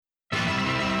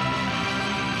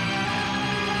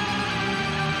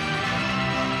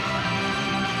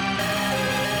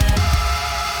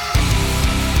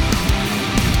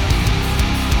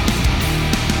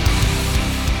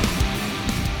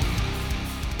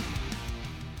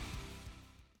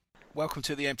Welcome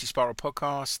to the Empty Spiral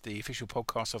podcast, the official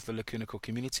podcast of the Lacuna Core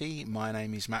community. My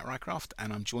name is Matt Rycroft,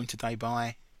 and I'm joined today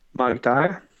by... Mike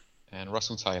Dyer. And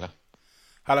Russell Taylor.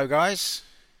 Hello, guys.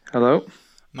 Hello.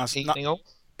 Nice Evening all.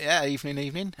 Yeah,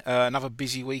 evening. Another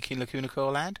busy week in Lacuna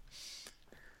Core land.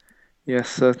 Yes,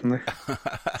 certainly.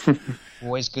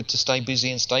 Always good to stay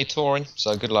busy and stay touring,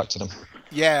 so good luck to them.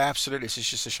 Yeah, absolutely. It's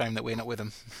just a shame that we're not with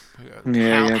them.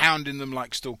 Hounding them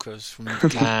like stalkers from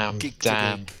gig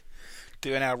to gig.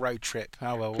 Doing our road trip.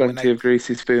 Oh well. Plenty of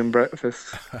greasy spoon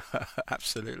breakfast.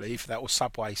 Absolutely. For that, or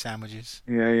Subway sandwiches.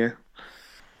 Yeah.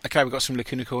 Okay, we've got some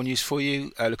Lacuna Core news for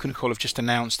you. Lacuna Core have just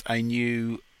announced a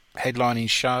new headlining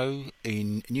show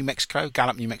in New Mexico,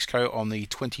 Gallup, New Mexico, on the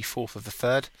 24th of the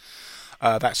 3rd.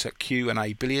 That's at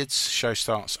Q&A Billiards. Show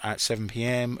starts at 7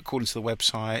 p.m. According to the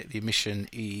website, the admission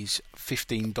is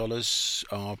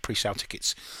 $15 pre-sale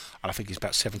tickets. And I think it's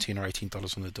about $17 or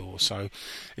 $18 on the door. So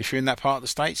if you're in that part of the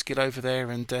States, get over there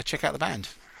and check out the band.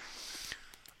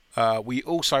 We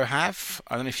also have,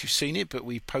 I don't know if you've seen it, but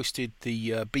we posted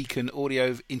the Beacon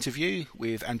audio interview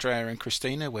with Andrea and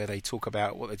Christina, where they talk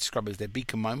about what they describe as their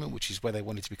Beacon moment, which is where they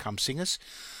wanted to become singers.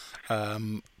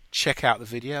 Check out the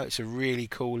video. It's a really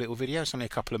cool little video. It's only a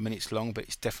couple of minutes long, but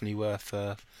it's definitely worth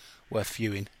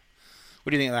viewing.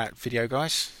 What do you think of that video,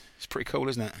 guys? It's pretty cool,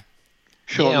 isn't it?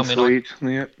 Short and sweet.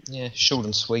 Yeah, short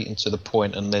and sweet and to the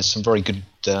point, and there's some very good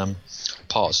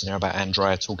parts in there about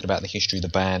Andrea talking about the history of the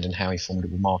band and how he formed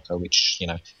it with Marco, which, you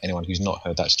know, anyone who's not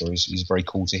heard that story is very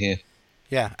cool to hear.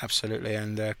 Yeah, absolutely.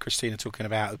 And Christina talking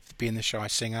about being the shy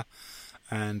singer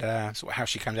and sort of how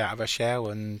she comes out of her shell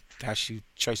and how she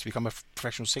chose to become a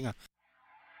professional singer.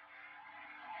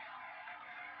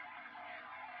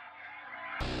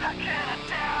 I cannot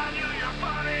tell you you're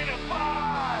falling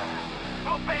apart.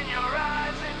 Open your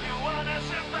eyes if you wanna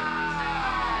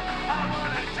survive. I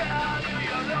wanna tell you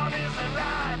your love is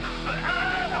alive, but I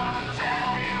won't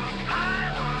tell you.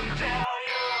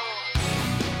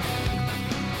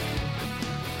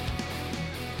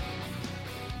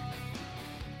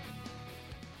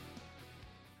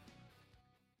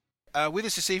 With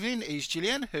us this evening is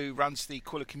Gillian, who runs the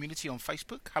Caller community on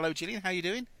Facebook. Hello, Gillian. How are you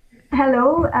doing?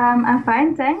 Hello, I'm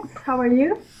fine, thanks. How are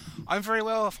you? I'm very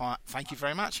well, thank you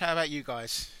very much. How about you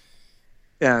guys?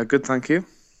 Yeah, good, thank you.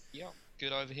 Yeah,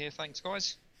 good over here. Thanks,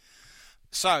 guys.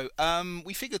 So,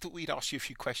 we figured that we'd ask you a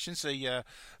few questions. The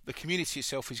community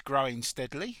itself is growing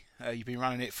steadily. You've been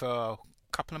running it for a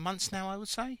couple of months now, I would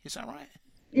say. Is that right?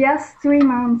 Yes, 3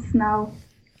 months now.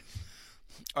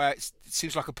 It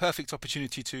seems like a perfect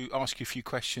opportunity to ask you a few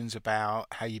questions about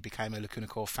how you became a Lacuna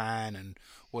Core fan and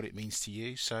what it means to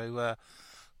you. So, do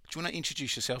you want to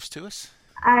introduce yourselves to us?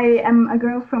 I am a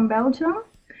girl from Belgium.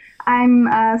 I'm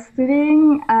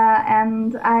studying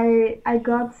and I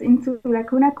got into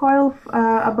Lacuna Coil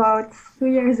about 2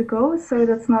 years ago, so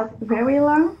that's not very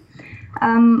long.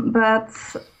 But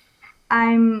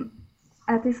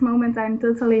at this moment I'm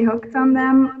totally hooked on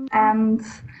them, and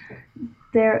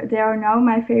they are now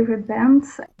my favorite band.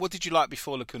 What did you like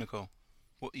before Lacuna Core?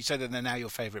 You said that they're now your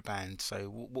favourite band. So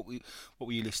what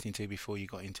were you listening to before you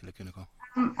got into Lacuna Core?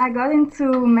 I got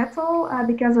into metal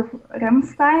because of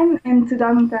Rammstein in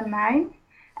 2009,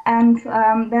 and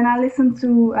then I listened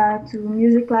to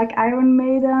music like Iron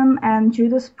Maiden and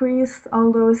Judas Priest,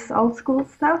 all those old school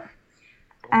stuff.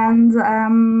 And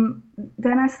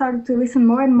then I started to listen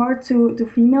more and more to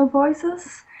female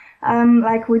voices.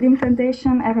 Like Within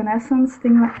Temptation, Evanescence,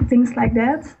 things like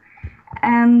that.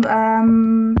 And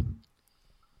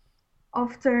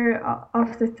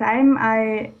after time,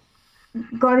 I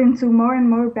got into more and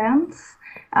more bands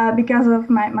because of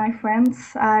my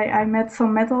friends. I met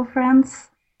some metal friends.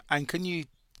 And can you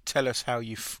tell us how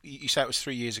you said it was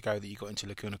 3 years ago that you got into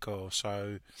Lacuna Core,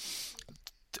 so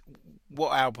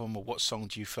what album or what song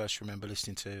do you first remember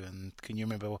listening to, and can you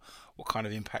remember what kind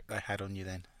of impact they had on you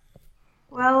then?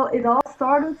 Well, it all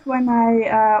started when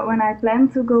I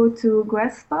planned to go to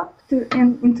Graspop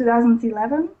in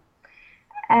 2011,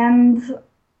 and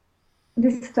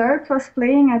Disturbed was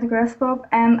playing at Graspop,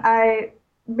 and I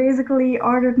basically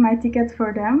ordered my ticket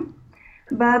for them.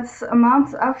 But a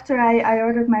month after I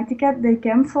ordered my ticket, they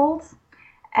cancelled,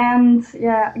 and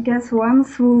yeah, guess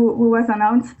once who was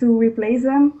announced to replace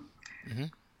them? Mm-hmm.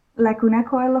 Lacuna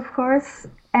Coil, of course.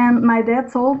 And my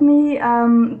dad told me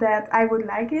that I would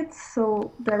like it,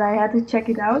 so that I had to check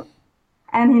it out.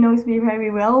 And he knows me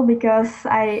very well because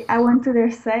I went to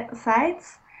their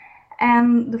sites,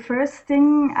 and the first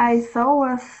thing I saw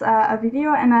was a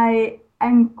video, and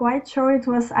I'm quite sure it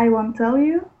was I Won't Tell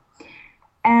You.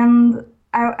 And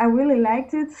I really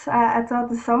liked it. I thought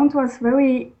the sound was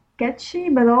very catchy,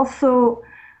 but also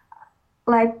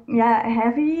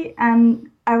heavy,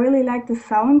 and I really like the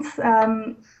sounds,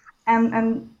 and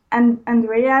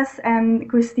Andreas and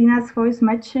Christina's voice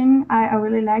matching. I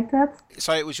really like that.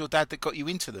 So it was your dad that got you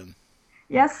into them?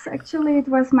 Yes, actually, it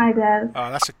was my dad.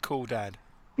 Oh, that's a cool dad.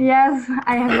 Yes,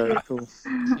 I have. Very cool.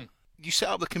 You set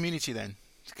up the community then.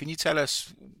 Can you tell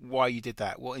us why you did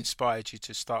that? What inspired you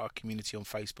to start a community on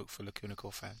Facebook for Lacuna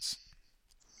Coil fans?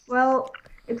 Well,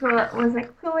 it was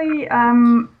actually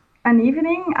an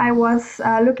evening. I was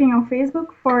looking on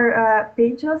Facebook for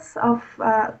pages of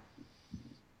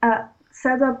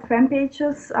set up fan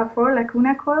pages for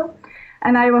Lacuna Coil,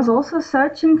 and I was also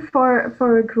searching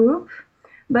for a group,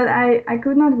 but I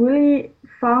could not really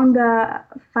find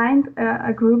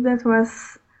a group that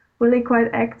was really quite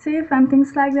active and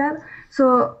things like that.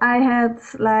 So I had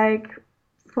like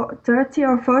 30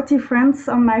 or 40 friends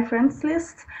on my friends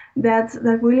list that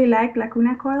really liked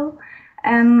Lacuna Coil,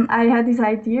 and I had this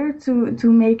idea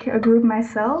to make a group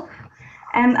myself,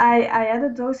 and I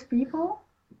added those people,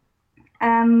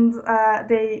 and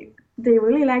they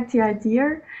really liked the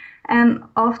idea, and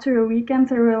after a weekend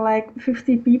there were like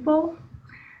 50 people,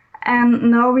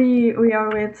 and now we are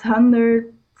with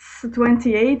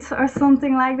 128 or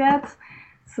something like that.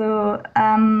 So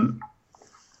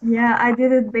yeah, I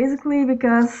did it basically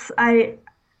because I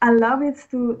love it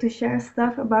to share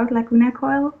stuff about Lacuna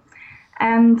Coil,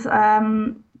 and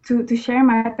to share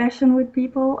my passion with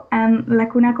people. And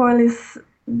Lacuna Coil is,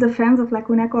 the fans of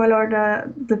Lacuna Coil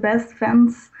are the best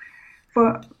fans.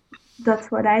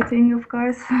 That's what I think, of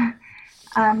course.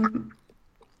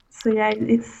 So yeah,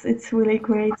 it's really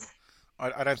great.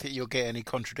 I don't think you'll get any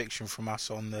contradiction from us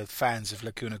on the fans of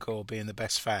Lacuna Coil being the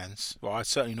best fans. Well,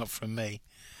 certainly not from me.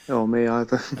 Oh, me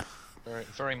either. Very,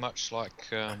 very much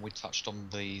like we touched on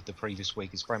the previous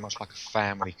week. It's very much like a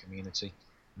family community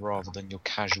rather than your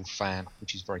casual fan,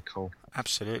 which is very cool.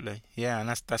 Absolutely, yeah, and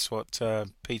that's what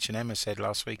Peach and Emma said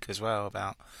last week as well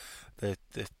about the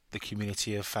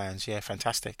community of fans. Yeah,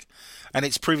 fantastic, and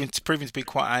it's proving to be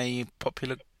quite a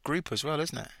popular group as well,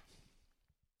 isn't it?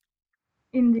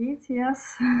 Indeed,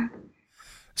 yes.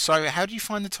 So how do you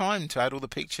find the time to add all the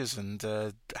pictures and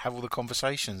have all the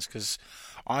conversations? Because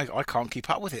I can't keep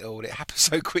up with it all. It happens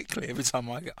so quickly. Every time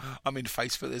I'm in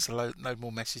Facebook, there's a load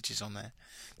more messages on there.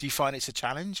 Do you find it's a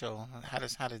challenge, or how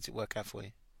does it work out for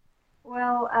you?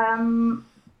 Well,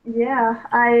 yeah,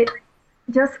 I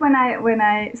just when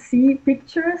I see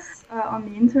pictures on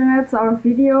the internet or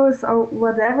videos or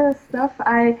whatever stuff,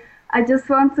 I just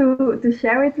want to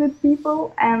share it with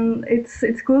people, and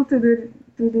it's cool to do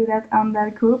that on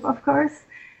that group, of course.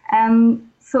 And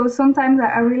so sometimes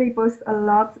I really post a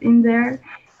lot in there,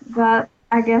 but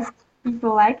I guess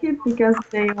people like it because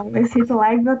they always hit the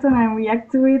like button and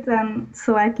react to it, and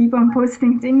so I keep on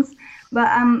posting things. But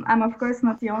I'm of course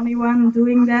not the only one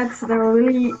doing that.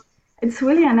 It's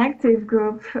really an active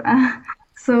group.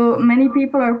 So many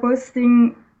people are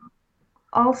posting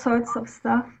all sorts of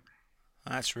stuff.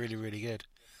 That's really, really good.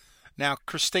 Now,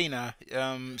 Christina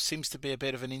seems to be a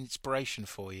bit of an inspiration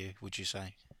for you, would you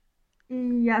say?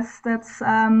 Yes, that's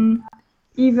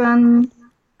even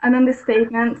an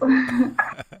understatement.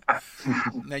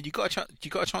 Now, you got a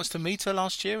chance to meet her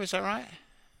last year, is that right?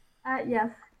 Yes,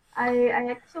 I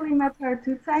actually met her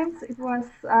 2 times. It was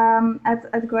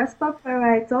at Graspop where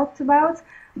I talked about,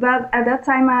 but at that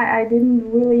time I didn't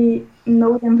really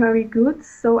know them very good,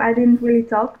 so I didn't really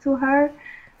talk to her.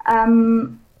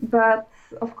 But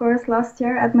of course, last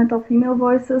year at Metal Female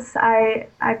Voices, I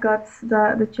got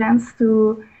the chance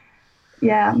to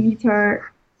meet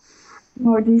her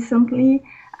more decently.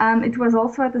 It was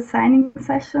also at the signing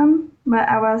session, but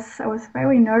I was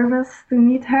very nervous to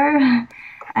meet her,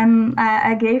 and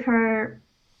I gave her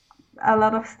a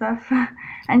lot of stuff,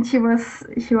 and she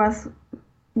was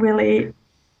really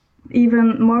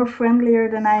even more friendlier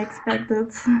than I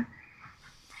expected.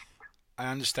 I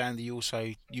understand that you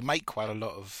make quite a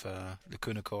lot of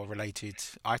Lacuna Coil related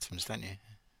items, don't you?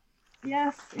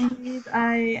 Yes, indeed.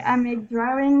 I make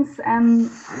drawings,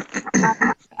 and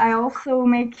I also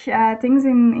make things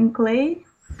in clay.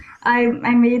 I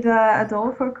made a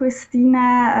doll for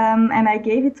Christina, and I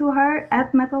gave it to her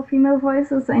at Metal Female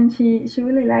Voices, and she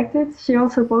really liked it. She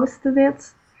also posted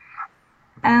it.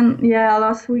 And yeah,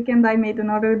 last weekend I made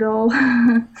another doll.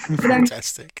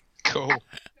 Fantastic. Cool.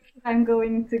 I'm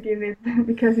going to give it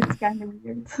because it's kind of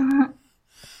weird.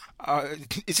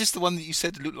 Is this the one that you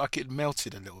said looked like it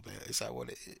melted a little bit? Is that what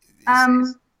it is?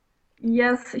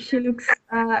 Yes, she looks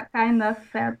kind of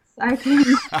fat, I think.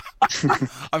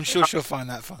 I'm sure she'll find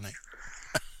that funny.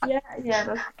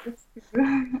 Yeah, that's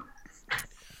true.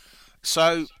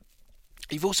 So,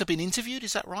 you've also been interviewed,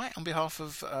 is that right? On behalf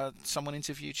of someone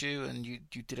interviewed you, and you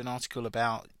did an article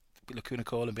about Lacuna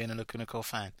Coil and being a Lacuna Coil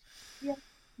fan.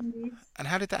 indeed. And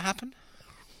how did that happen?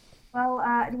 Well,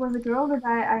 it was a girl that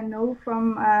I know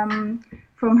from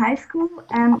high school,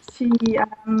 and she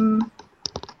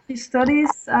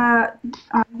studies how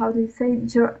do you say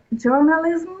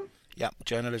journalism. Yeah,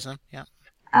 journalism. Yeah.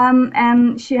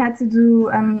 And she had to do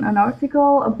an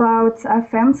article about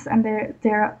fans and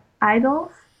their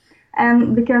idols.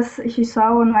 And because she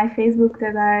saw on my Facebook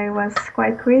that I was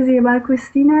quite crazy about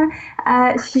Christina,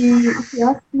 she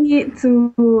asked me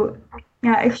to,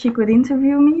 yeah, if she could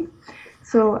interview me.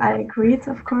 So I agreed,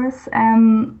 of course.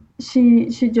 And she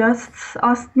just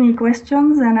asked me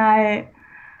questions, and I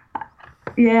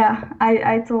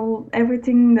told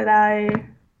everything that I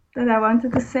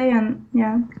wanted to say, and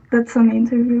yeah, that's an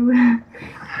interview.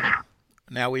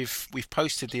 Now we've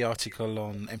posted the article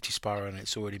on Empty Spiral, and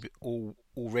it's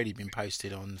already been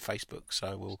posted on Facebook.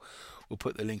 So we'll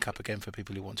put the link up again for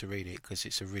people who want to read it, because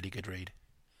it's a really good read.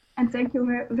 And thank you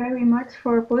very much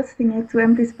for posting it to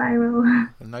Empty Spiral.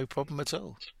 No problem at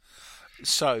all.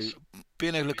 So,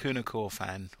 being a Lacuna Core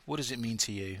fan, what does it mean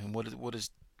to you, and what's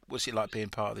it like being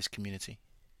part of this community?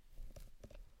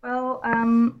 Well,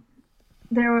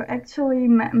 there are actually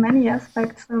many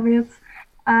aspects of it.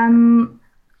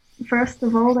 First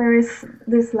of all, there is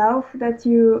this love that's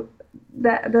as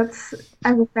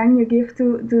a fan you give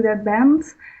to that band,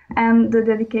 and the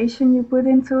dedication you put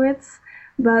into it.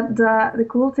 But the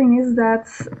cool thing is that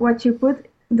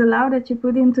the love that you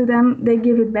put into them, they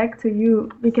give it back to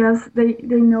you, because they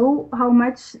know how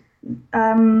much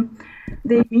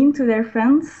they mean to their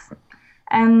fans,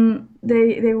 and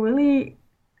they really,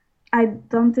 I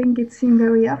don't think it's seen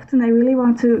very often. They really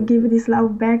want to give this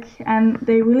love back, and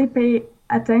they really pay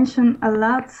attention a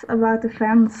lot about the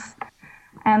fans,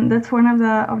 and that's one of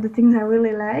the things I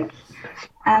really like.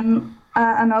 And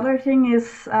another thing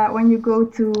is when you go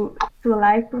to a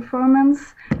live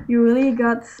performance, you really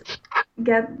get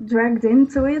dragged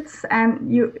into it,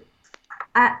 and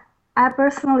I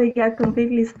personally get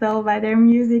completely spelled by their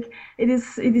music. It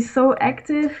is so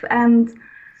active, and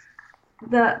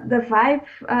the vibe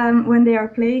when they are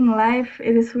playing live,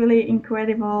 it is really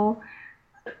incredible.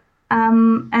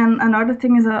 And another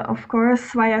thing is, of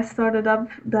course, why I started up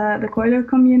the Coiler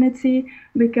community,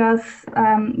 because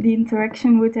the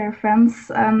interaction with their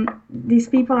fans, these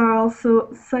people are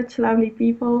also such lovely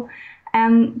people,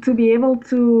 and to be able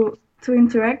to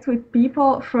interact with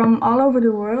people from all over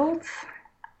the world,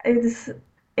 it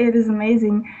is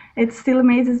amazing. It still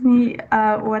amazes me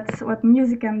what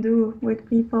music can do with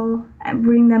people and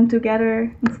bring them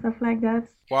together and stuff like that.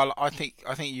 Well, I think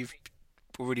you've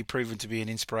already proven to be an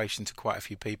inspiration to quite a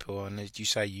few people, and as you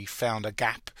say, you found a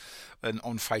gap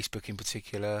on Facebook in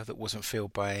particular that wasn't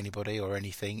filled by anybody or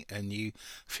anything, and you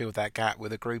filled that gap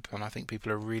with a group, and I think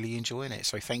people are really enjoying it.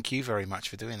 So thank you very much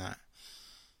for doing that.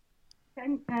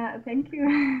 Thank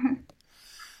you.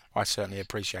 I certainly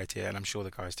appreciate it, and I'm sure the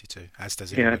guys do too, as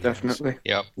does Yeah, everybody definitely.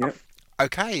 Yep.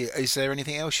 Okay, is there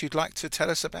anything else you'd like to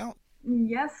tell us about?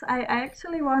 Yes, I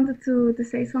actually wanted to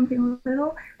say something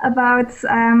little about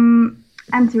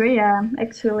Andrea.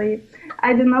 Actually,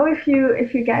 I don't know if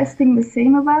you guys think the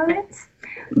same about it,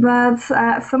 but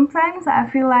sometimes I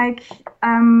feel like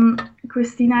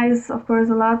Christina is, of course,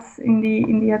 a lot in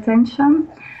the attention,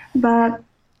 but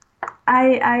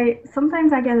I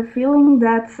sometimes I get a feeling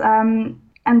that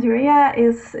Andrea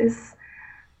is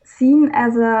seen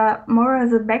as more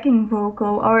as a backing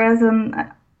vocal, or as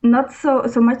not so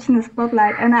much in the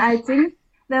spotlight. And I think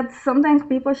that sometimes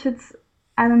people should,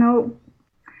 I don't know,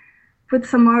 put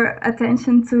some more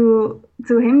attention to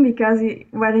him, because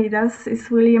what he does is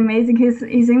really amazing.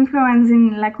 His influence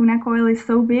in Lacuna Coil is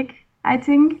so big, I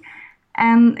think,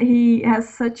 and he has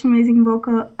such amazing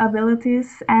vocal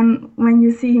abilities. And when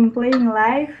you see him playing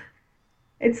live,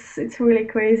 it's really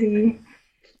crazy.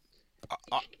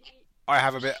 I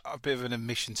have a bit of an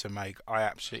admission to make.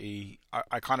 I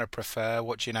kind of prefer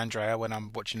watching Andrea when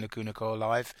I'm watching Lacuna Coil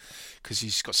live, because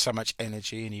he's got so much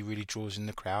energy and he really draws in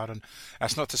the crowd. And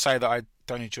that's not to say that I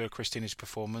don't enjoy Christina's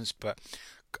performance, but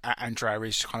Andrea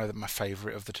is kind of my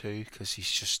favourite of the two, because he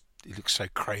looks so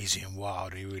crazy and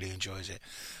wild. He really enjoys it.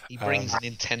 He brings an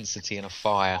intensity and a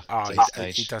fire to he, the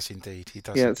stage. He does indeed.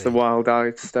 It's the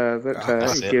wild-eyed stare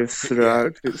that he gives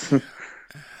throughout.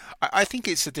 I think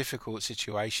it's a difficult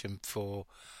situation for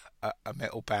a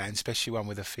metal band, especially one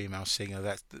with a female singer.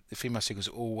 That the female singer's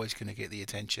always going to get the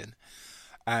attention,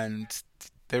 and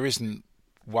there isn't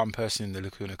one person in the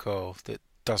Lacuna Coil that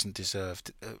doesn't deserve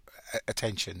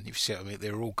attention. You see what I mean?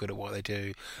 They're all good at what they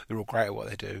do. They're all great at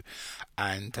what they do,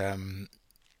 and I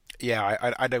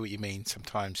know what you mean.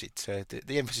 Sometimes the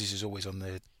emphasis is always on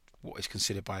what is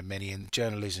considered by many in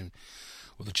journalism,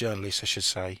 or the journalists, I should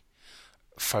say,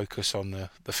 focus on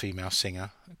the female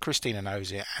singer. Christina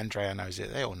knows it, Andrea knows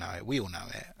it, they all know it, we all know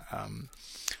it.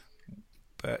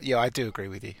 But yeah, I do agree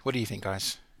with you. What do you think,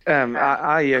 guys?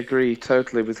 I agree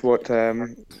totally with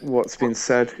what's been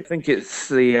said. I think it's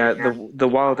the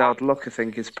wild-eyed look. I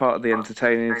think is part of the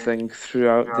entertaining thing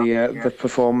throughout the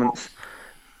performance.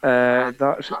 But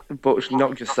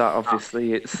not just that.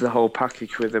 Obviously, it's the whole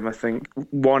package with him. I think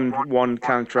one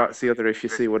counteracts the other. If you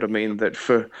see what I mean. That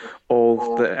for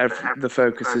all the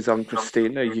focus is on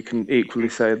Christina, you can equally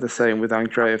say the same with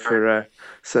Andrea for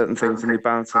certain things, and they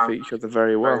bounce off each other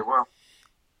very well.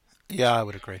 Yeah, I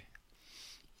would agree.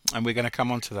 And we're going to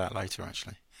come on to that later,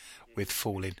 actually, with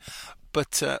Falling.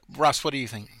 But, Russ, what do you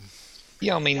think?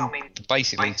 Yeah, I mean,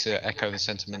 basically to echo the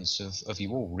sentiments of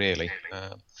you all, really.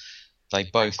 They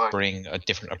both bring a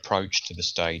different approach to the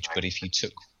stage, but if you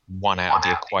took one out of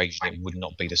the equation, it would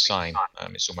not be the same.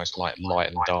 It's almost like light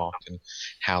and dark, and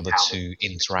how the two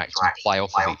interact and play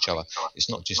off of each other. It's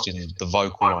not just in the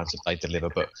vocal lines that they deliver,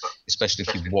 but especially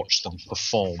if you watch them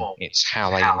perform, it's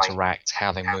how they interact,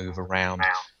 how they move around,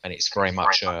 and it's very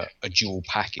much a dual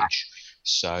package.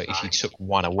 So if you took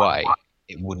one away,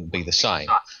 it wouldn't be the same.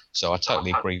 So I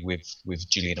totally agree with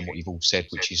Gillian and what you've all said,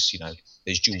 which is,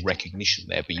 there's dual recognition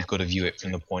there, but you've got to view it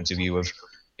from the point of view of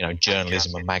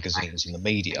journalism and magazines and the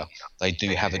media. They do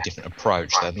have a different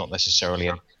approach. They're not necessarily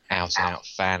an out-and-out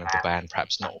fan of the band,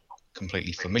 perhaps not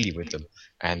completely familiar with them.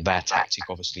 And their tactic,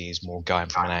 obviously, is more going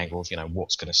from an angle of,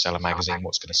 what's going to sell a magazine,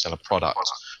 what's going to sell a product,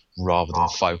 rather than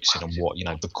focusing on what,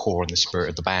 the core and the spirit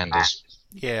of the band is.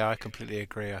 Yeah, I completely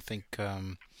agree. I think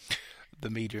the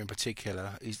media in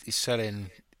particular is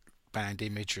selling band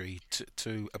imagery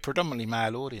to a predominantly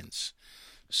male audience.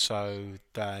 So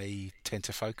they tend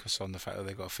to focus on the fact that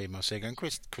they've got a female singer. And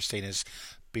Christina's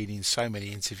been in so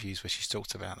many interviews where she's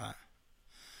talked about that.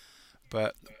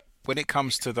 But when it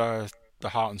comes to the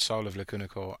heart and soul of Lacuna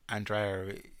Coil,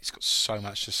 Andrea, he's got so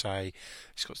much to say.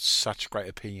 He's got such a great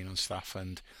opinion on stuff.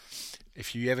 And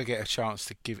if you ever get a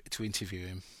chance to interview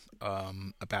him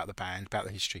about the band, about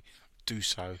the history, do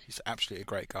so. He's absolutely a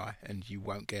great guy, and you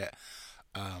won't get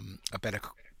a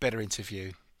better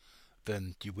interview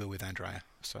than you will with Andrea.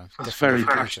 So it's very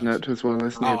passionate as well,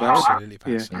 isn't it? Absolutely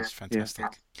passionate. Yeah. It's fantastic.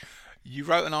 Yeah. You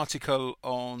wrote an article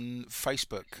on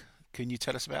Facebook. Can you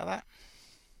tell us about that?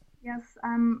 Yes,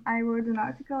 I wrote an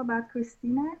article about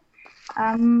Christina.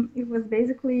 It was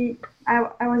basically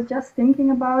I was just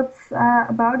thinking about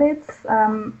it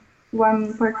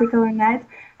one particular night,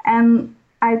 and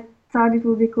I thought it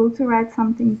would be cool to write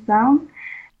some things down.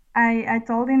 I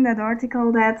told in that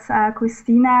article that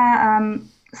Christina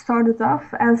started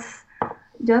off as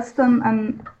just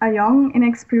a young,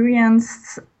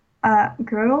 inexperienced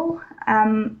girl,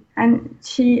 and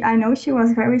I know she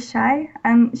was very shy,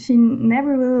 and she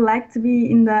never really liked to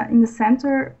be in the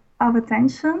center of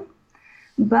attention.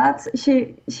 But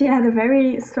she had a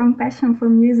very strong passion for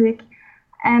music,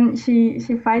 and she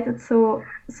fought so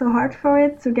hard for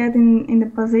it to get in the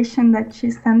position that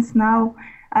she stands now.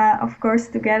 Of course,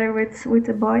 together with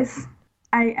the boys.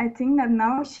 I think that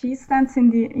now she stands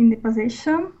in the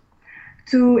position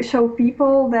to show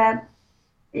people that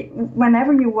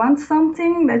whenever you want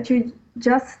something, that you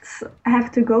just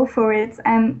have to go for it,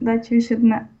 and that you should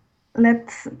not let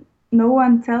no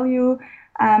one tell you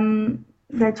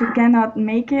that you cannot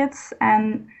make it.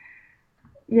 And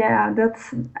yeah,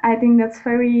 I think that's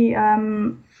very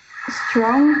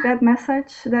strong, that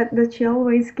message that she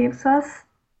always gives us.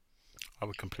 I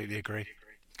would completely agree.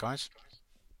 Guys?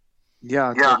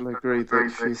 Yeah, I totally agree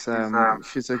that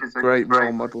she's a great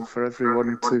role model for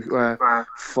everyone to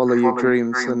follow your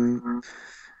dreams, and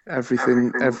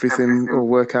everything will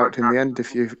work out in the end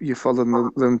if you follow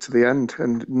them to the end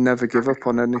and never give up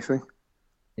on anything.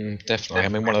 Definitely. I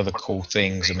mean, one of the cool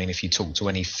things, if you talk to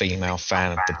any female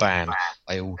fan of the band,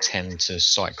 they all tend to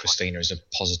cite Christina as a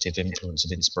positive influence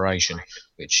of inspiration,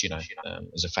 which,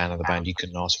 as a fan of the band, you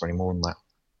couldn't ask for any more than that.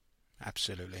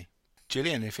 Absolutely.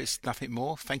 Gillian, if it's nothing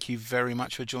more, thank you very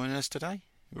much for joining us today.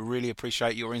 We really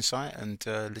appreciate your insight and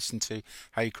listen to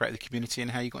how you create the community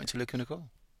and how you got into Lacuna Coil.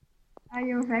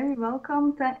 You're very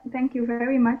welcome. Thank you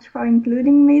very much for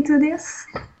including me to this.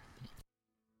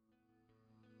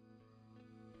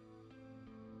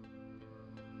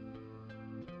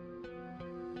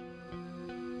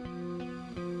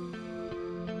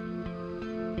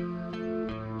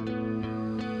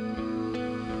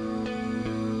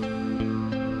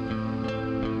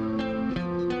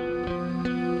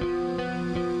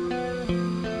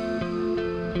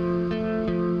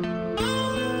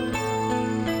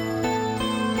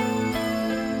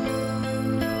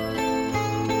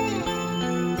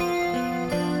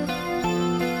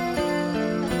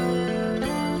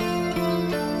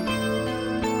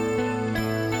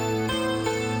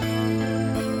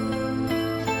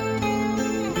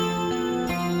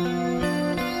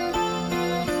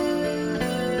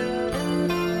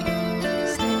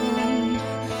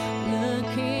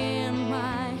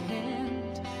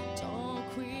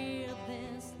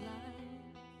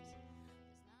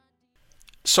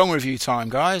 Song review time,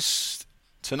 guys.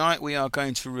 Tonight we are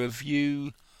going to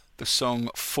review the song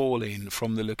Falling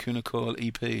from the Lacuna Coil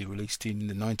EP, released in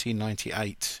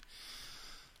 1998.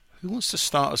 Who wants to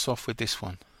start us off with this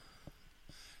one?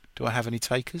 Do I have any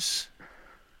takers?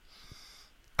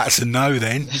 That's a no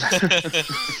then.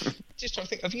 Just trying to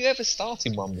think, have you ever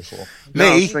started one before? No,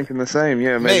 I Me? was thinking the same.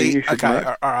 Yeah, maybe Me? you should. Okay,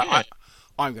 know. alright. Yeah.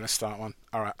 I'm going to start one.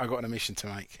 Alright, I've got an admission to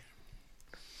make.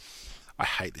 I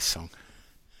hate this song.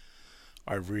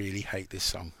 I really hate this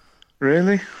song.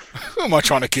 Really? Who am I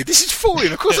trying to kid? This is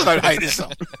Falling. Of course I don't hate this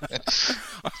song.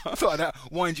 I thought I'd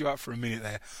wind you up for a minute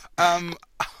there.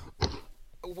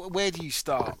 Where do you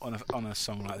start on a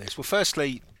song like this? Well,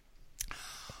 firstly,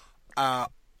 I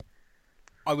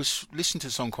was listening to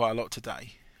the song quite a lot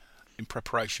today in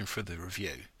preparation for the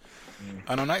review,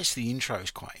 and I noticed the intro is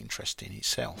quite interesting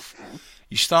itself.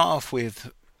 You start off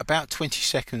with about 20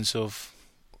 seconds of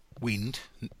wind,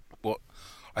 what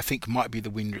I think might be the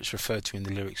wind that's referred to in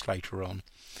the lyrics later on.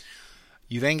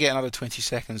 You then get another 20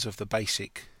 seconds of the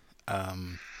basic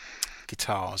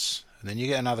guitars, and then you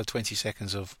get another 20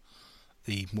 seconds of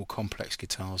the more complex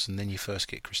guitars, and then you first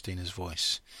get Christina's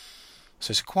voice.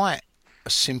 So it's quite a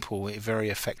simple, very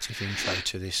effective intro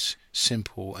to this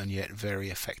simple and yet very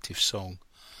effective song.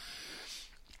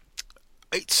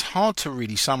 It's hard to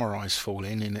really summarise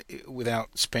Falling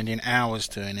without spending hours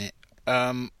doing it,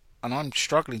 and I'm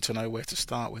struggling to know where to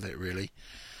start with it, really.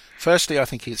 Firstly, I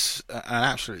think it's an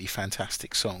absolutely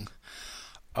fantastic song.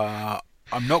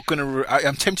 I'm not going to.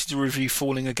 I'm tempted to review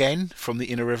Falling again from the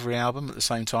Inner Reverie album at the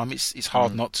same time. It's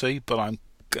hard not to, but I'm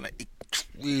going to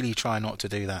really try not to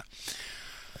do that.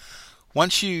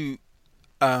 Once you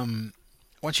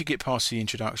get past the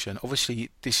introduction,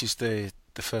 obviously this is the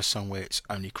first song where it's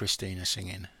only Christina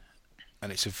singing,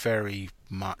 and it's a very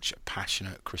much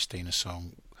passionate Christina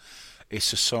song.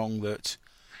 It's a song that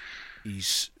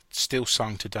is still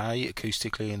sung today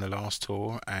acoustically in the last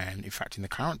tour, and in fact in the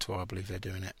current tour I believe they're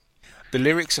doing it. The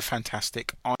lyrics are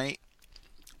fantastic. I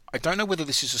don't know whether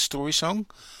this is a story song.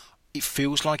 It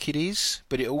feels like it is,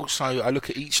 but it also, I look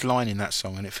at each line in that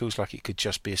song and it feels like it could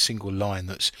just be a single line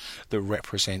that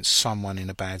represents someone in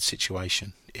a bad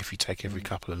situation if you take every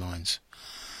couple of lines.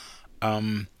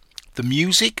 The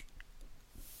music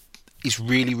is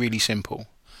really, really simple.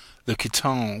 The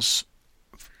guitars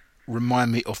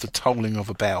remind me of the tolling of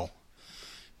a bell,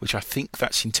 which I think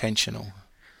that's intentional.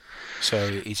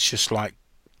 So it's just like,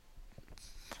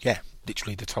 yeah,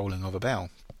 literally the tolling of a bell.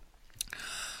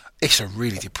 It's a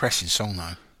really depressing song,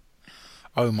 though.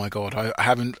 Oh my God, I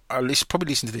probably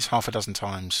listened to this half a dozen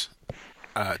times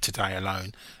today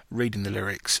alone, reading the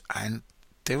lyrics, and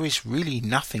there is really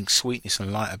nothing sweetness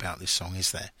and light about this song,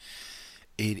 is there?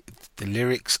 The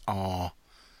lyrics are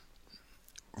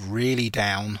really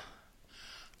down.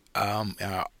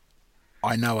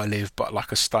 I know I live, but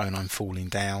like a stone I'm falling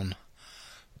down.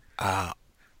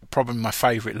 Probably my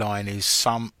favourite line is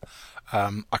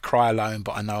I cry alone,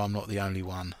 but I know I'm not the only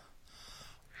one.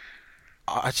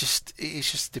 It's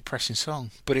just a depressing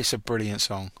song, but it's a brilliant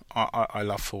song. I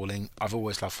love Falling. I've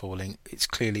always loved Falling. It's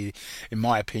clearly, in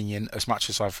my opinion, as much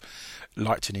as I've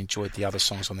liked and enjoyed the other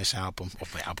songs on this album,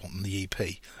 the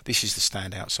EP, this is the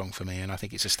standout song for me, and I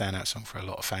think it's a standout song for a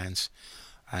lot of fans,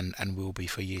 and will be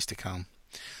for years to come.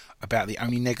 About the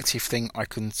only negative thing I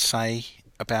can say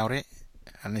about it,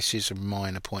 and this is a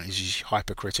minor point, is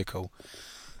hypercritical,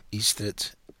 is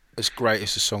that as great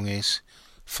as the song is,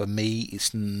 for me,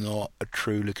 it's not a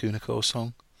true Lacuna Coil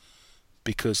song,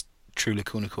 because true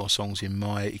Lacuna Coil songs in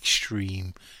my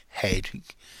extreme head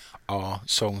are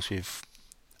songs with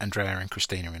Andrea and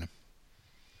Christina in them.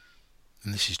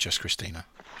 And this is just Christina.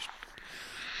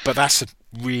 But that's a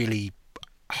really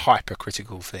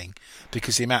hypercritical thing,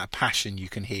 because the amount of passion you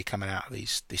can hear coming out of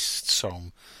this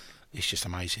song is just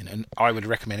amazing. And I would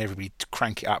recommend everybody to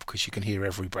crank it up, because you can hear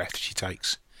every breath she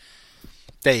takes.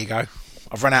 There you go.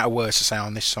 I've run out of words to say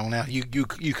on this song now. You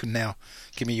can now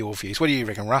give me your views. What do you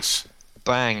reckon, Russ?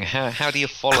 Bang! How do you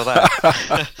follow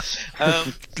that?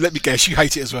 Let me guess, you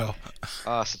hate it as well.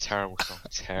 Oh, it's a terrible song.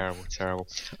 Terrible.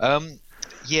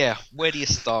 Yeah, where do you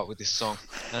start with this song?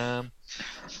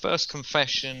 First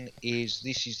confession is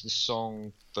this is the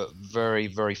song that very,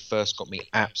 very first got me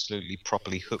absolutely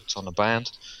properly hooked on a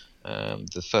band.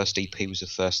 The first EP was the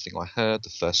first thing I heard. The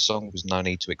first song was No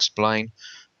Need to Explain.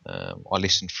 I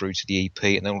listened through to the EP,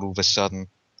 and then all of a sudden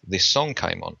this song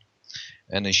came on.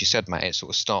 And as you said, Matt, it sort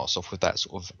of starts off with that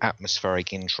sort of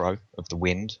atmospheric intro of the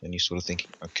wind, and you're sort of thinking,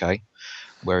 okay,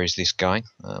 where is this going?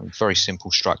 Very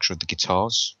simple structure of the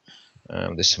guitars.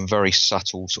 There's some very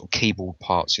subtle sort of keyboard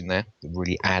parts in there that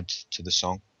really add to the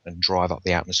song and drive up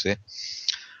the atmosphere.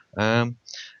 And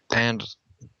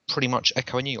pretty much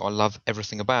echoing you. I love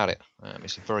everything about it.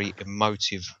 It's a very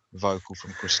emotive vocal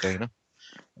from Christina,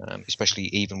 especially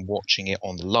even watching it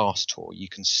on the last tour. You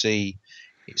can see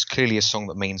it's clearly a song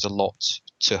that means a lot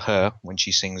to her when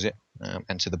she sings it,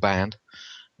 and to the band.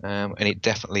 And it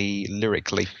definitely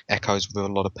lyrically echoes with a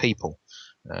lot of people.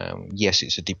 Yes,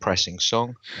 it's a depressing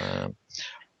song,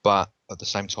 but at the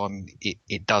same time,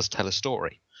 it does tell a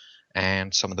story.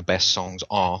 And some of the best songs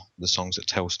are the songs that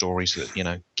tell stories that, you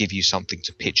know, give you something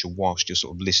to picture whilst you're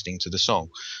sort of listening to the song.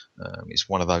 It's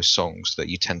one of those songs that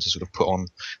you tend to sort of put on,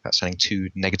 that's something too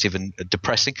negative and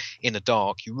depressing. In the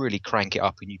dark, you really crank it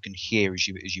up and you can hear, as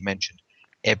you mentioned,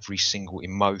 every single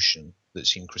emotion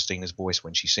that's in Christina's voice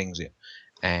when she sings it.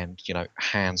 And, you know,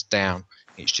 hands down,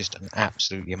 it's just an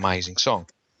absolutely amazing song.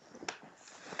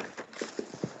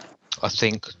 I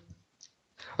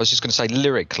was just going to say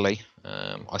lyrically,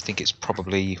 I think it's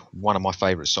probably one of my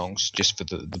favourite songs, just for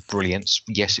the brilliance.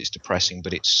 Yes, it's depressing,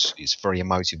 but it's very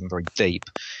emotive and very deep.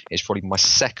 It's probably my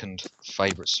second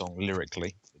favourite song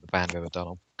lyrically that the band have ever done.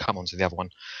 I'll come on to the other one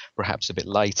perhaps a bit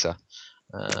later.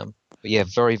 But yeah,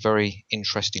 very, very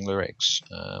interesting lyrics.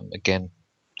 Again,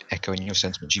 echoing your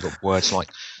sentiments, you've got words like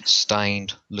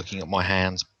stained, looking at my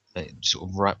hands, it sort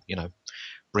of, you know,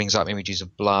 brings up images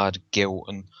of blood, guilt,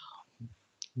 and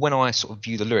when I sort of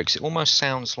view the lyrics, it almost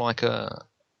sounds like a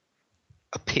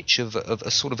pitch of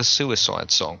a sort of a suicide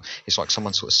song. It's like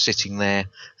someone sort of sitting there,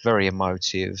 very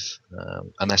emotive,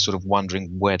 and they're sort of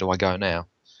wondering, where do I go now?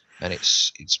 And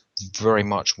it's very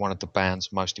much one of the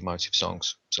band's most emotive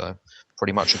songs. So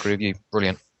pretty much agree with you.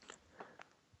 Brilliant.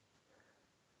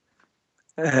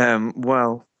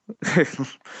 Well,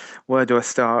 where do I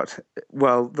start?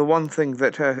 Well, the one thing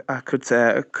that I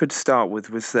could start with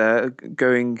was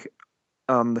going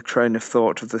on the train of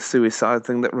thought of the suicide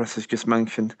thing that Russ has just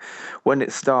mentioned. When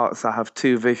it starts, I have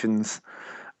two visions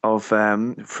of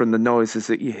from the noises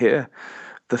that you hear.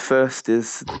 The first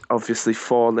is obviously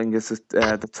falling, as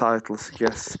the title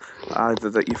suggests, either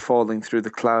that you're falling through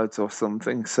the clouds or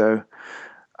something. So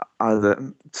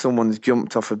either someone's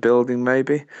jumped off a building,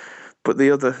 maybe. But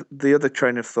the other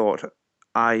train of thought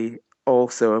I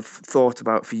also have thought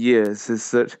about for years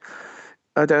is that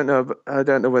I don't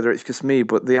know whether it's just me,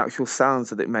 but the actual sounds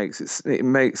that it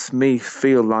makes me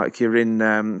feel like you're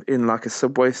in like a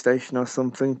subway station or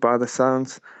something by the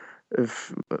sounds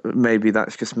of, maybe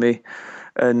that's just me.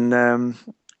 And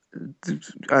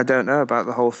I don't know about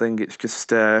the whole thing. It's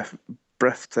just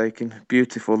breathtaking,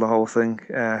 beautiful. The whole thing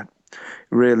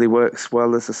really works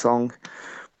well as a song.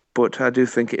 But I do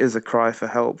think it is a cry for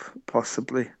help,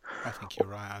 possibly. I think you're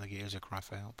right. I think it is a cry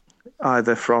for help.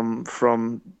 Either from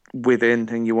within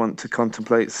and you want to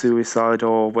contemplate suicide,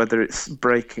 or whether it's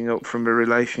breaking up from a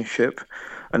relationship.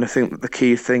 And I think that the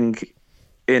key thing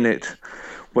in it,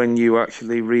 when you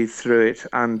actually read through it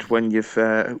and when you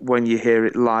hear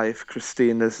it live,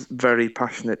 Christina's very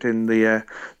passionate in the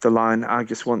line, "I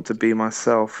just want to be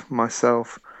myself."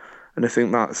 And I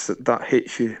think that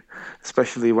hits you,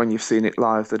 especially when you've seen it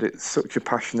live, that it's such a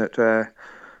passionate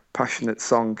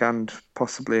song and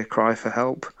possibly a cry for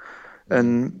help.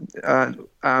 And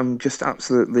I'm just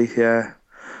absolutely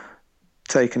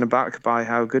taken aback by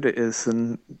how good it is,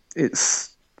 and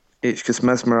it's just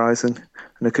mesmerising.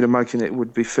 And I could imagine it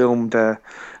would be filmed. I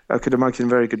could imagine a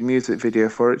very good music video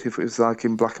for it if it was like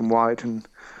in black and white and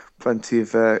plenty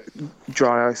of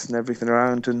dry ice and everything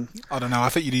around. And I don't know. I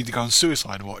think you need to go on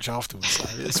Suicide Watch afterwards.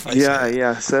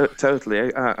 Yeah. So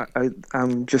totally.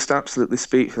 I'm just absolutely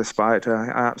speechless by it. I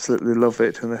absolutely love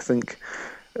it, and I think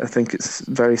it's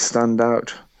very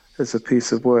standout as a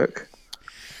piece of work.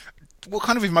 What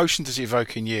kind of emotion does it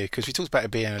evoke in you? Because we talked about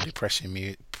it being a depressing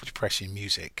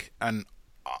music, and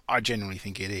I genuinely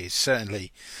think it is.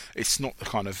 Certainly, it's not the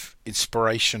kind of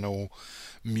inspirational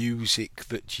music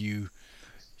that you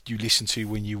listen to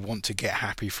when you want to get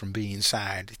happy from being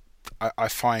sad. I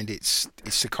find it's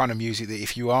the kind of music that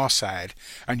if you are sad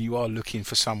and you are looking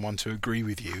for someone to agree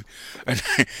with you, and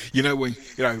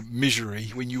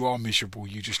misery, when you are miserable,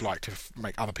 you just like to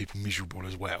make other people miserable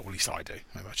as well. At least I do.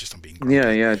 Maybe I just am being grumpy.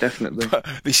 Yeah, definitely. But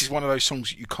this is one of those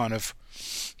songs that you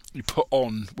put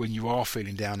on when you are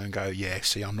feeling down and go, yeah,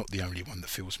 see, I'm not the only one that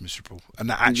feels miserable, and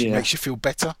that actually makes you feel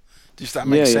better. Does that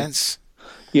make sense?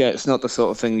 Yeah, it's not the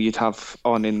sort of thing you'd have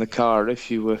on in the car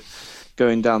if you were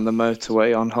going down the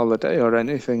motorway on holiday or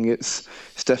anything. It's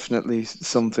definitely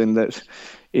something that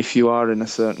if you are in a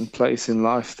certain place in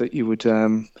life that you would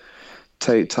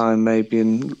take time maybe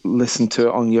and listen to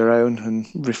it on your own and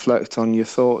reflect on your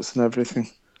thoughts and everything.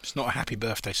 It's not a happy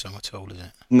birthday song at all, is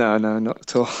it? No, not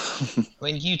at all. I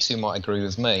mean, you two might agree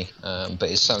with me, but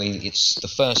it's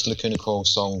the first Lacuna Coil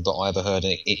song that I ever heard.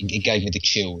 It gave me the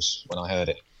chills when I heard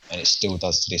it. and it still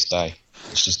does to this day.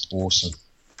 It's just awesome.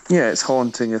 Yeah, it's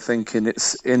haunting. I think in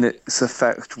its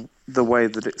effect, the way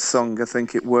that it's sung, I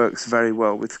think it works very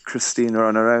well with Christina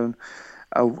on her own.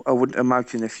 I wouldn't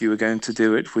imagine if you were going to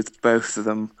do it with both of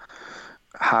them,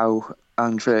 how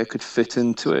Andrea could fit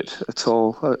into it at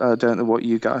all. I don't know what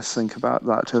you guys think about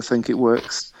that. I think it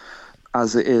works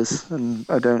as it is, and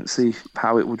I don't see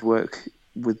how it would work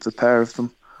with the pair of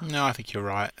them. No, I think you're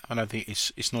right. I don't think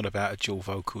it's not about a dual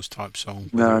vocals type song.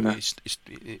 No.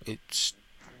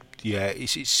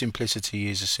 Its simplicity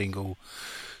is a single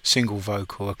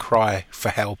vocal, a cry for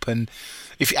help. And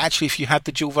if you had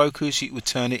the dual vocals, it would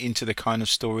turn it into the kind of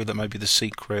story that maybe The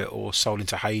Secret or Soul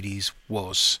into Hades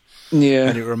was. Yeah.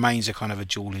 And it remains a kind of a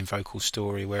dueling vocal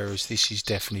story, whereas this is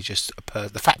definitely just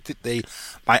the fact that they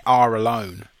are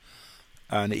alone,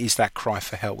 and it is that cry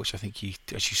for help, which I think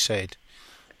as you said,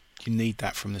 you need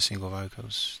that from the single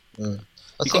vocals. I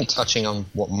think touching on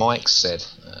what Mike said,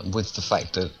 with the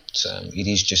fact that it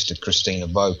is just a Christina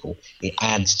vocal, it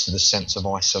adds to the sense of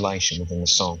isolation within the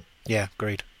song. Yeah,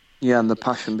 agreed. Yeah, and the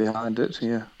passion behind it,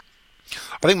 yeah.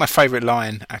 I think my favourite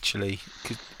line, actually,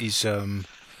 is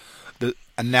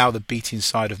and now the beat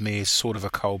inside of me is sort of a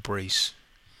cold breeze.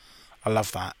 I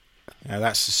love that.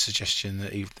 That's the suggestion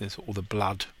that there's all the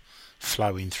blood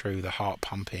flowing through, the heart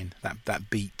pumping, that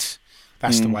beat.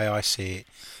 That's the way I see it.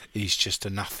 It's just a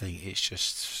nothing. It's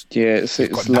just it's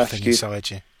got nothing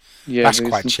inside you. Yeah, that's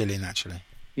quite chilling, actually.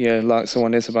 Yeah, like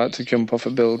someone is about to jump off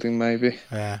a building, maybe.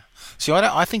 Yeah. See,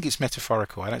 I think it's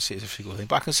metaphorical. I don't see it as a physical thing,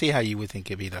 but I can see how you would think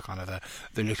it'd be the kind of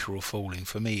the literal falling.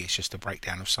 For me, it's just a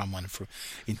breakdown of someone for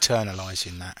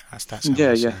internalising that. That's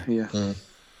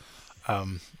how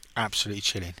absolutely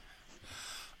chilling.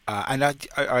 And I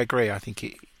agree. I think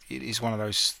it is one of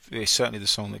those. It's certainly the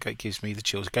song that gives me the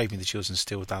chills. Gave me the chills, and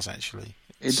still does, actually.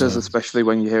 It does, especially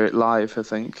when you hear it live, I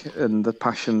think, and the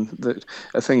passion that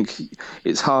I think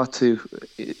it's hard to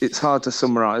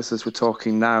summarise as we're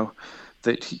talking now.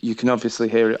 That you can obviously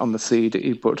hear it on the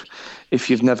CD, but if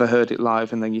you've never heard it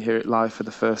live and then you hear it live for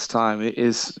the first time, it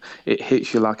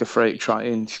hits you like a freight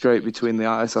train straight between the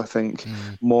eyes. I think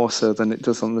more so than it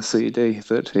does on the CD.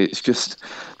 That it's just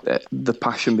the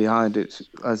passion behind it.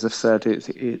 As I've said,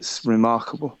 it's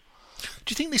remarkable.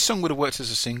 Do you think this song would have worked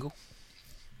as a single?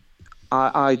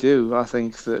 I do. I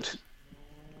think that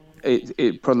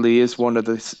it probably is one of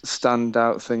the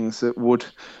standout things that would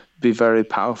be very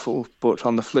powerful, but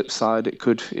on the flip side, it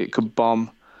could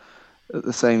bomb at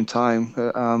the same time.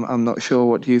 I'm not sure.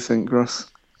 What do you think, Russ?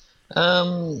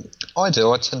 I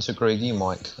do. I tend to agree with you,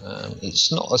 Mike.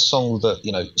 It's not a song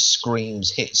that screams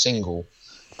hit single,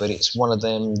 but it's one of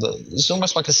them that it's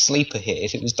almost like a sleeper hit.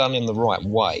 If it was done in the right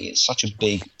way, it's such a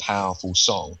big, powerful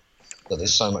song that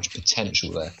there's so much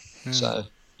potential there. So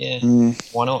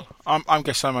why not? I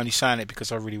guess I'm only saying it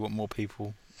because I really want more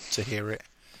people to hear it.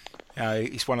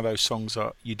 It's one of those songs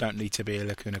that you don't need to be a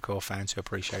Lacuna Coil fan to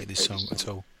appreciate this song at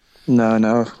all.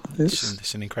 No.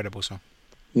 It's an incredible song.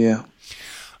 Yeah.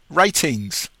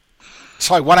 Ratings.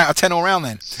 So 1 out of 10 all round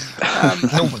then.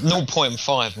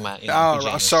 0.5, Matt.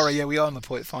 Right, sorry. Yeah, we are on the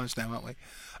 0.5s now, aren't we?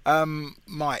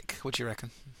 Mike, what do you reckon?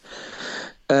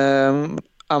 Am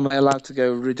I allowed to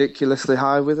go ridiculously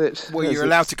high with it? Well, you're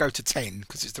allowed to go to 10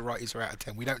 because it's the righties are out of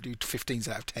 10. We don't do 15s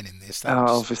out of 10 in this.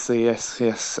 Obviously,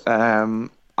 yes.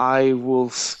 I will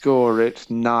score it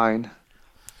 9.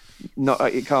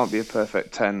 It can't be a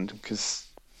perfect 10 because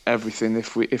everything,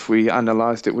 if we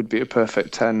analysed it, would be a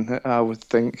perfect 10. I would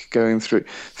think going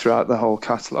throughout the whole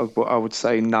catalogue, but I would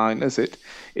say 9 as it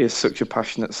is such a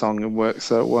passionate song and works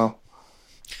so well.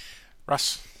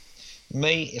 Russ.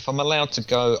 Me, if I'm allowed to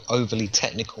go overly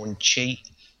technical and cheat,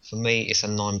 for me it's a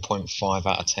 9.5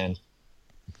 out of 10.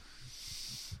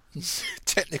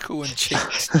 Technical and cheat.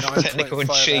 Technical and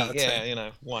cheat, yeah,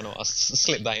 why not? I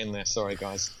slipped that in there, sorry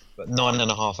guys. But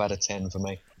 9.5 out of 10 for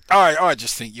me. I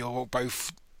just think you're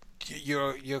both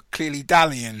you're clearly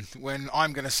dallying when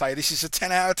I'm going to say this is a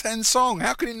 10 out of 10 song.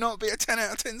 How can it not be a 10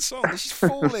 out of 10 song? This is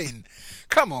falling.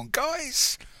 Come on,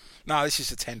 guys. No, this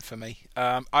is a 10 for me.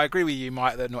 I agree with you,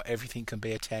 Mike, that not everything can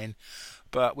be a 10.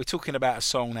 But we're talking about a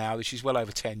song now which is well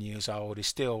over 10 years old. It's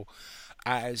still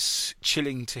as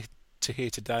chilling to hear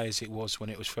today as it was when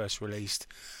it was first released.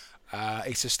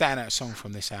 It's a standout song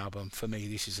from this album. For me,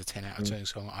 this is a 10 out of 10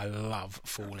 song. I love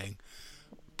Falling.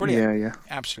 Brilliant. Yeah.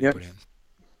 Absolutely brilliant.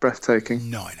 Breathtaking.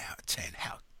 9 out of 10.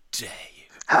 How dare you?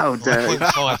 How dare you?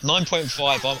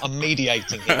 9.5. I'm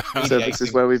mediating here. So this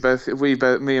is where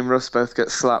me and Russ both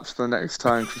get slapped the next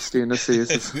time Christina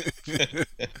sees us.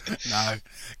 No,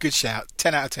 good shout.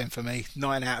 10 out of 10 for me.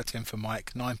 9 out of 10 for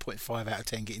Mike. 9.5 out of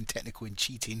 10 getting technical and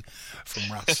cheating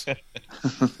from Russ.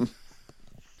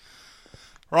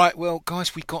 Right, well,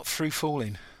 guys, we got through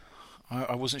Falling.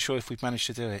 I wasn't sure if we'd managed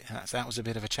to do it. That was a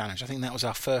bit of a challenge. I think that was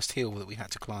our first hill that we had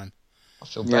to climb. I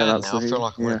feel Yeah, bad that's now. I the- feel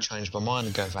like I'm yeah. going to change my mind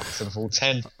and go back to the full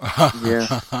 10. Yeah.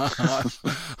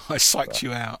 I psyched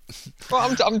you out.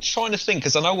 Well, I'm trying to think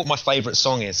because I know what my favourite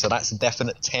song is, so that's a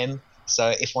definite 10.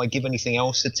 So if I give anything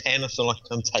else a 10, I feel like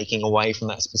I'm taking away from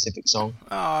that specific song.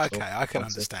 Oh, okay. I can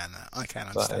That's it. understand that. I can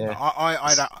understand yeah. that.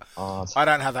 Hard. I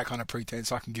don't have that kind of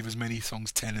pretense. I can give as many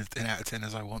songs 10 out of 10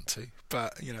 as I want to.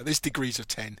 But, there's degrees of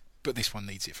 10. But this one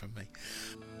needs it from me.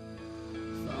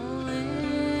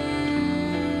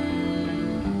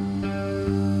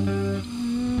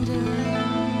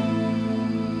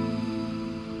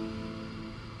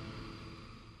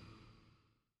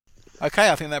 Okay,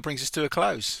 I think that brings us to a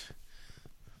close.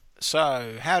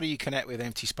 So, how do you connect with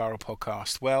Empty Spiral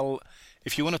Podcast? Well,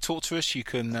 if you want to talk to us, you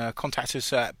can contact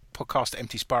us at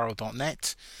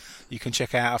podcast@emptyspiral.net. You can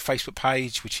check out our Facebook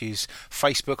page, which is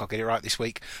Facebook, I'll get it right this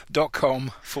week,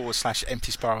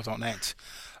 .com/emptyspiral.net.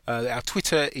 Our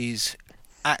Twitter is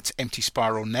at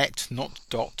emptyspiralnet, not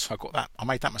dot. I got that. I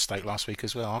made that mistake last week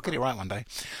as well. I'll get it right one day.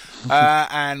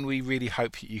 And we really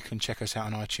hope you can check us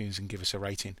out on iTunes and give us a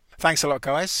rating. Thanks a lot,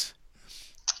 guys.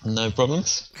 No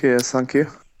problems. Cheers, thank you.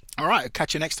 All right,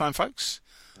 catch you next time, folks.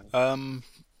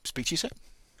 Speak to you soon.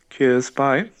 Cheers,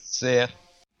 bye. See ya.